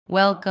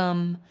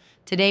Welcome.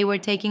 Today we're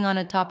taking on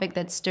a topic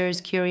that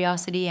stirs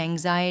curiosity,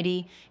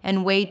 anxiety,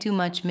 and way too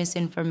much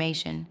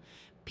misinformation.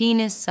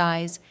 Penis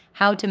size,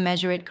 how to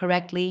measure it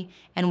correctly,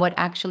 and what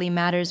actually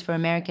matters for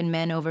American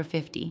men over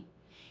 50.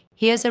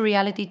 Here's a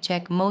reality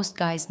check most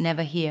guys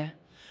never hear.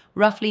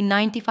 Roughly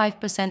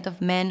 95% of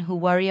men who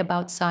worry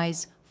about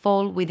size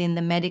fall within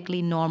the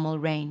medically normal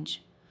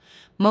range.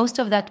 Most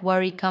of that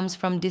worry comes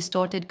from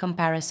distorted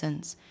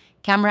comparisons,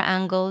 camera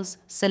angles,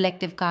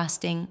 selective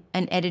casting,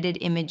 and edited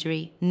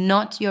imagery,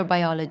 not your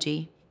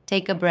biology.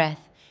 Take a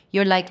breath.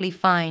 You're likely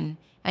fine,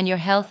 and your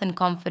health and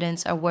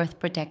confidence are worth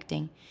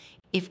protecting.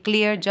 If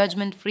clear,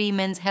 judgment-free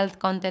men's health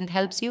content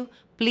helps you,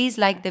 please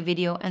like the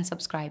video and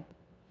subscribe.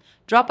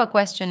 Drop a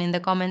question in the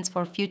comments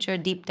for future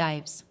deep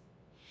dives.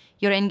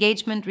 Your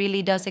engagement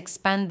really does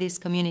expand this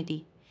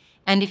community.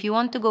 And if you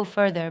want to go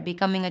further,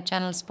 becoming a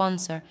channel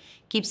sponsor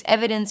keeps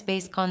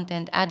evidence-based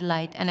content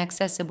ad-light and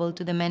accessible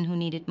to the men who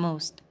need it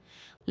most.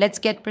 Let's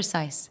get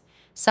precise.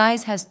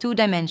 Size has two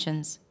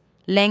dimensions: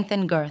 length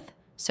and girth,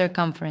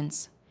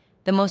 circumference.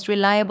 The most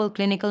reliable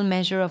clinical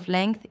measure of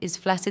length is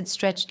flaccid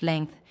stretched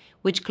length,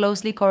 which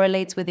closely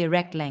correlates with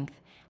erect length.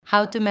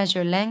 How to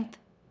measure length?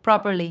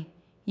 Properly.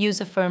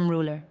 Use a firm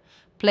ruler.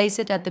 Place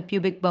it at the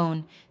pubic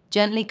bone,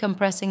 gently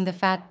compressing the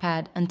fat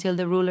pad until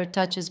the ruler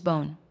touches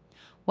bone.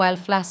 While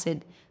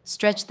flaccid,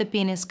 stretch the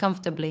penis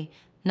comfortably,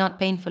 not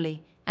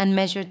painfully, and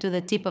measure to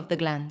the tip of the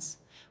glans.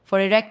 For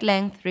erect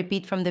length,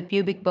 repeat from the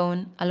pubic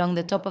bone along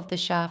the top of the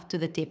shaft to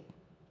the tip.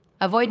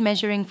 Avoid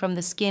measuring from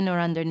the skin or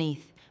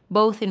underneath.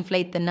 Both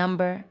inflate the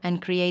number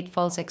and create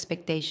false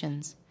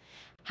expectations.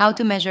 How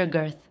to measure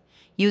girth?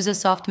 Use a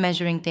soft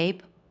measuring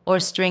tape or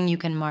string you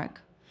can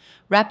mark.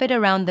 Wrap it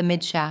around the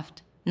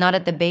mid-shaft, not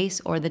at the base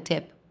or the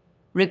tip.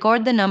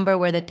 Record the number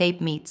where the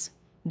tape meets.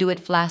 Do it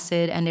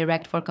flaccid and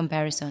erect for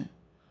comparison.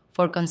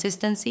 For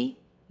consistency,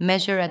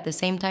 measure at the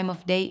same time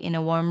of day in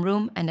a warm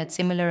room and at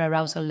similar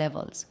arousal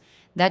levels.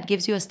 That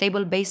gives you a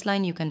stable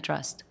baseline you can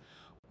trust.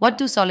 What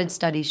do solid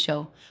studies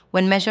show?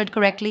 When measured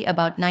correctly,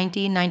 about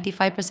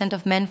 90–95%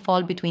 of men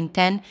fall between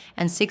 10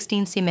 and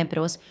 16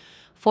 cm,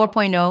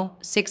 4.0,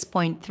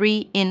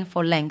 6.3 in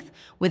for length,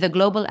 with a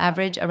global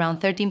average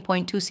around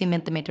 13.2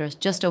 cm,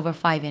 just over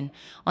 5 in.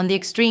 On the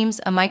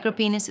extremes, a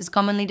micropenis is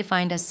commonly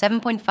defined as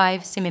 7.5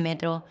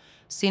 cm,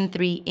 sin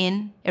 3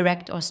 in,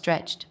 erect or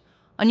stretched.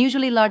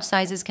 Unusually large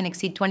sizes can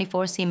exceed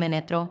 24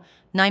 cm,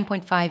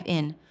 9.5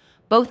 in.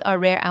 Both are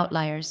rare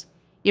outliers.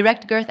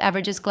 Erect girth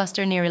averages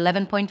cluster near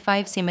 11.5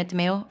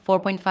 cm,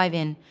 4.5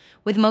 in,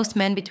 with most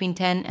men between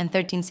 10 and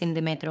 13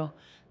 cm,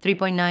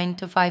 3.9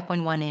 to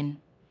 5.1 in.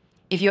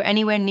 If you're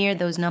anywhere near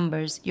those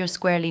numbers, you're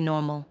squarely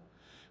normal.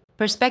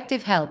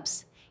 Perspective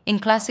helps. In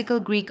classical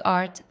Greek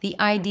art, the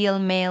ideal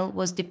male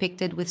was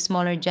depicted with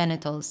smaller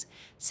genitals,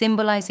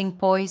 symbolizing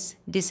poise,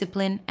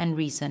 discipline, and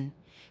reason.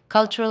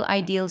 Cultural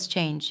ideals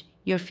change.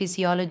 Your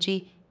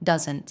physiology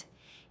doesn't.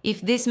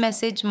 If this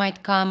message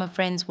might calm a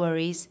friend's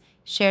worries,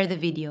 share the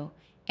video.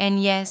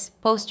 And yes,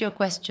 post your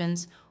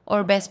questions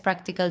or best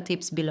practical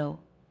tips below.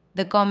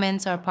 The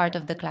comments are part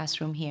of the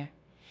classroom here.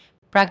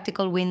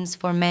 Practical wins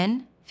for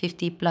men,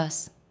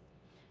 50+.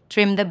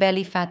 Trim the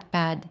belly fat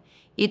pad.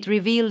 It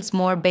reveals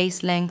more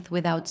base length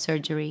without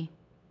surgery.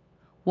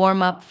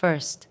 Warm up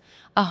first.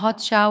 A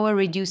hot shower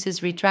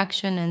reduces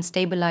retraction and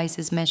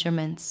stabilizes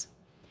measurements.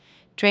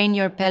 Train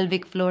your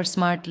pelvic floor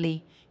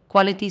smartly.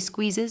 Quality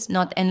squeezes,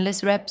 not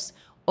endless reps.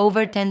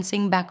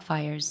 Over-tensing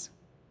backfires.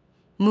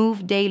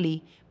 Move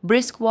daily.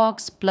 Brisk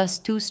walks plus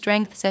 2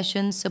 strength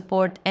sessions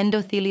support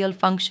endothelial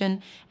function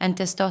and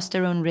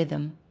testosterone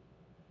rhythm.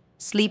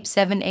 Sleep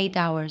 7–8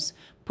 hours.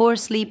 Poor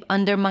sleep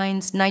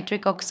undermines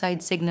nitric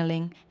oxide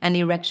signaling and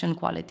erection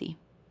quality.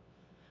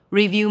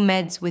 Review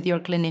meds with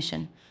your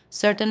clinician.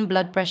 Certain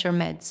blood pressure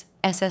meds,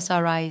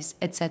 SSRIs,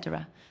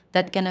 etc.,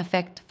 that can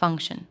affect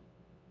function.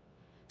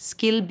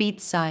 Skill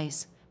beats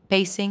size.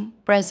 Pacing,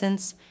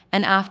 presence,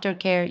 and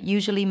aftercare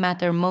usually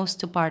matter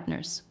most to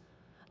partners.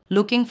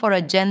 Looking for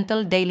a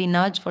gentle daily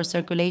nudge for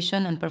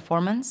circulation and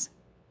performance?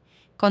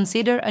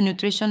 Consider a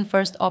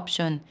nutrition-first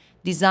option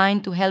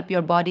designed to help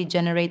your body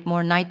generate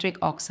more nitric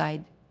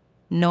oxide.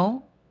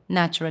 No,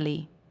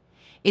 naturally.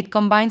 It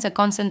combines a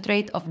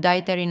concentrate of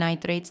dietary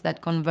nitrates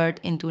that convert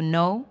into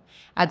NO,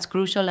 adds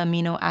crucial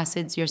amino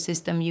acids your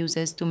system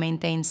uses to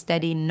maintain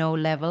steady NO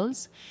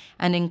levels,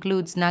 and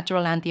includes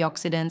natural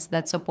antioxidants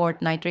that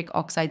support nitric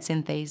oxide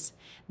synthase,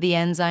 the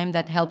enzyme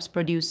that helps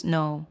produce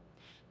NO.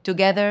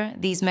 Together,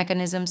 these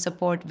mechanisms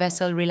support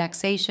vessel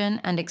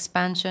relaxation and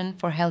expansion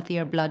for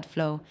healthier blood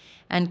flow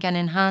and can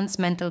enhance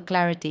mental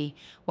clarity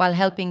while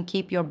helping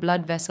keep your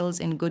blood vessels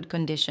in good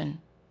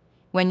condition.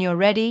 When you're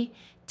ready,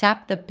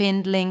 tap the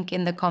pinned link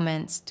in the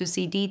comments to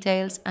see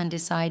details and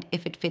decide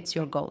if it fits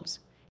your goals.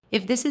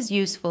 If this is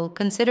useful,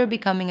 consider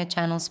becoming a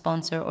channel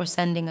sponsor or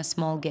sending a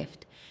small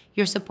gift.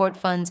 Your support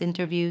funds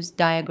interviews,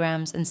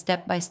 diagrams, and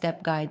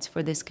step-by-step guides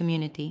for this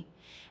community.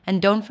 And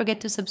don't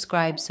forget to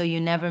subscribe so you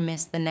never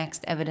miss the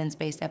next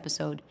evidence-based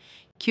episode.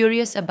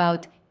 Curious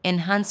about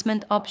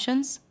enhancement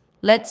options?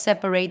 Let's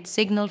separate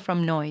signal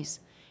from noise.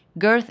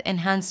 Girth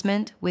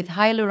enhancement with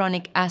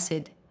hyaluronic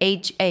acid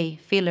HA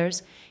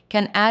fillers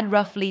can add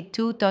roughly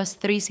 2 to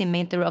 3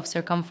 cm of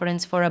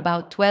circumference for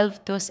about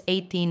 12 to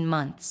 18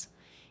 months.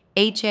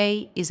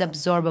 HA is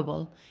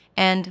absorbable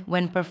and,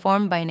 when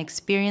performed by an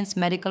experienced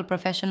medical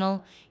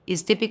professional,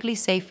 is typically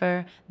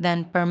safer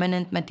than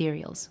permanent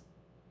materials.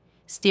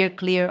 Steer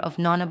clear of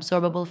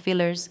non-absorbable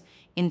fillers,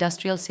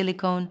 industrial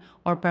silicone,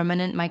 or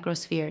permanent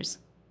microspheres.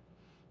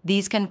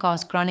 These can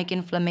cause chronic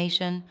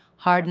inflammation,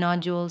 hard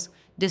nodules,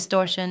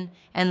 distortion,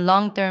 and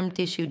long-term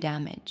tissue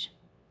damage.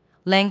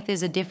 Length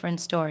is a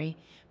different story.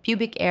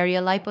 Pubic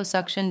area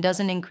liposuction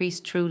doesn't increase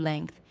true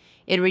length.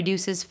 It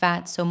reduces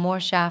fat so more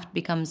shaft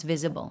becomes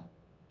visible.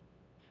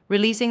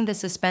 Releasing the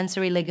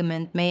suspensory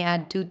ligament may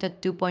add 2 to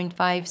 2.5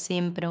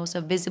 cm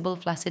of visible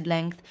flaccid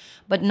length,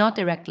 but not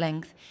erect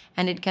length,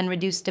 and it can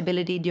reduce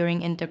stability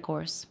during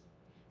intercourse.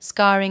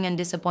 Scarring and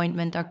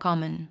disappointment are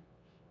common.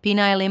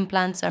 Penile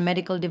implants are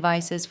medical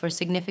devices for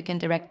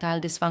significant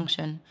erectile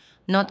dysfunction,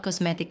 not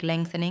cosmetic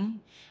lengthening,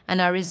 and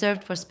are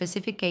reserved for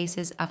specific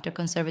cases after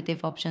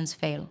conservative options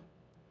fail.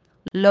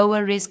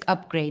 Lower risk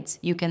upgrades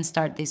you can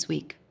start this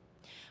week.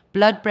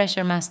 Blood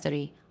pressure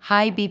mastery.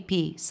 High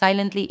BP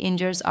silently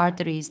injures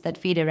arteries that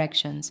feed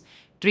erections.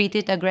 Treat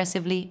it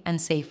aggressively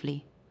and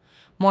safely.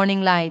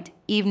 Morning light,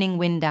 evening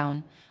wind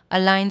down.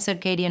 Align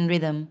circadian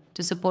rhythm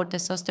to support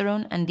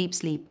testosterone and deep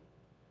sleep.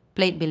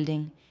 Plate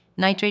building.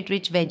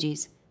 Nitrate-rich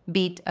veggies.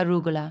 Beet,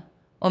 arugula.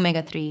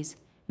 Omega-3s.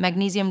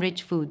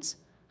 Magnesium-rich foods.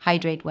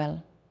 Hydrate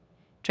well.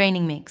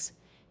 Training mix.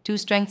 2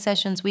 strength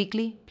sessions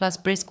weekly plus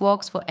brisk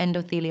walks for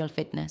endothelial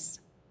fitness.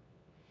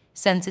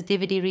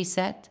 Sensitivity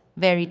reset.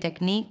 Vary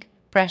technique,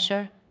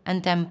 pressure,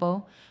 and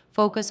tempo.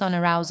 Focus on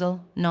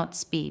arousal, not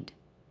speed.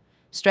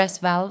 Stress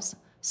valves.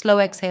 Slow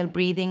exhale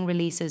breathing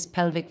releases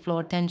pelvic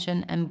floor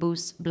tension and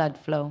boosts blood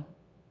flow.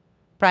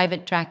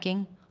 Private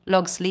tracking.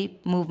 Log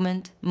sleep,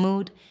 movement,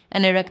 mood,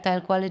 and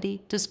erectile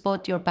quality to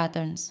spot your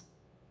patterns.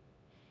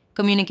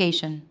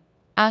 Communication.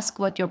 Ask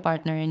what your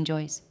partner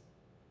enjoys.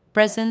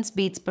 Presence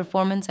beats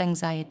performance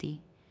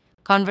anxiety.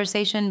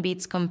 Conversation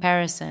beats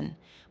comparison.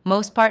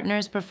 Most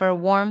partners prefer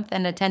warmth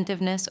and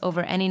attentiveness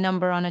over any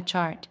number on a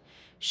chart.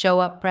 Show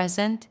up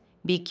present,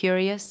 be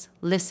curious,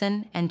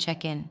 listen, and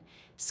check in.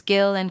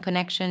 Skill and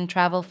connection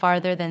travel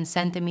farther than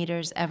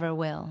centimeters ever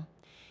will.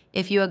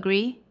 If you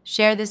agree,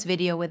 share this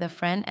video with a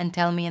friend and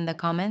tell me in the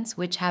comments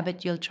which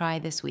habit you'll try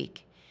this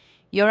week.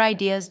 Your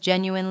ideas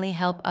genuinely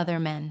help other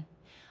men.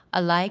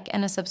 A like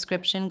and a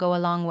subscription go a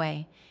long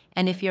way.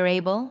 And if you're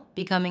able,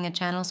 becoming a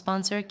channel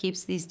sponsor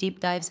keeps these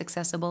deep dives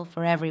accessible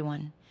for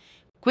everyone.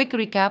 Quick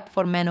recap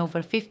for men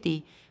over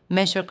 50: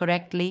 measure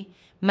correctly,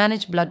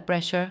 manage blood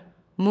pressure,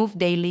 move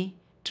daily,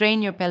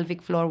 train your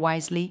pelvic floor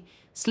wisely,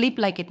 sleep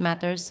like it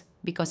matters,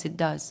 because it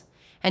does,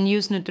 and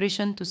use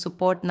nutrition to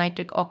support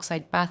nitric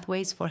oxide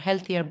pathways for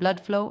healthier blood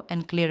flow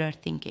and clearer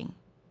thinking.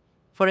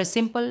 For a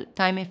simple,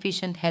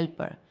 time-efficient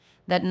helper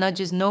that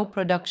nudges no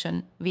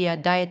production via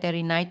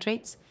dietary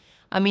nitrates,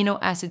 amino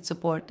acid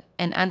support,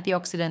 and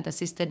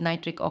antioxidant-assisted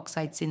nitric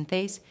oxide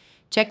synthase,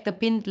 check the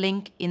pinned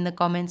link in the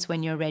comments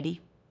when you're ready.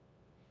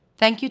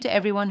 Thank you to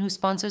everyone who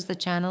sponsors the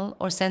channel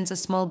or sends a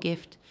small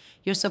gift.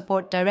 Your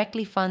support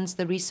directly funds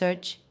the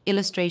research,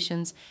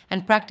 illustrations,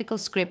 and practical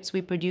scripts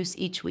we produce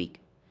each week.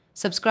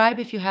 Subscribe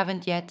if you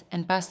haven't yet,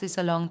 and pass this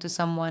along to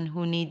someone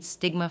who needs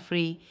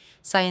stigma-free,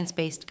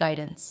 science-based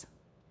guidance.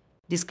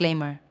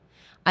 Disclaimer: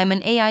 I'm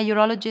an AI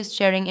urologist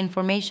sharing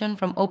information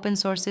from open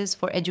sources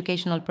for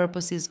educational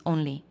purposes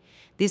only.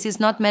 This is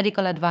not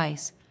medical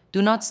advice.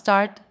 Do not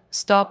start,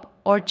 stop,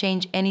 or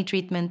change any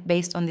treatment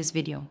based on this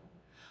video.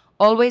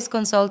 Always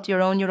consult your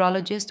own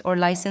urologist or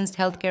licensed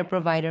healthcare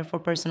provider for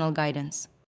personal guidance.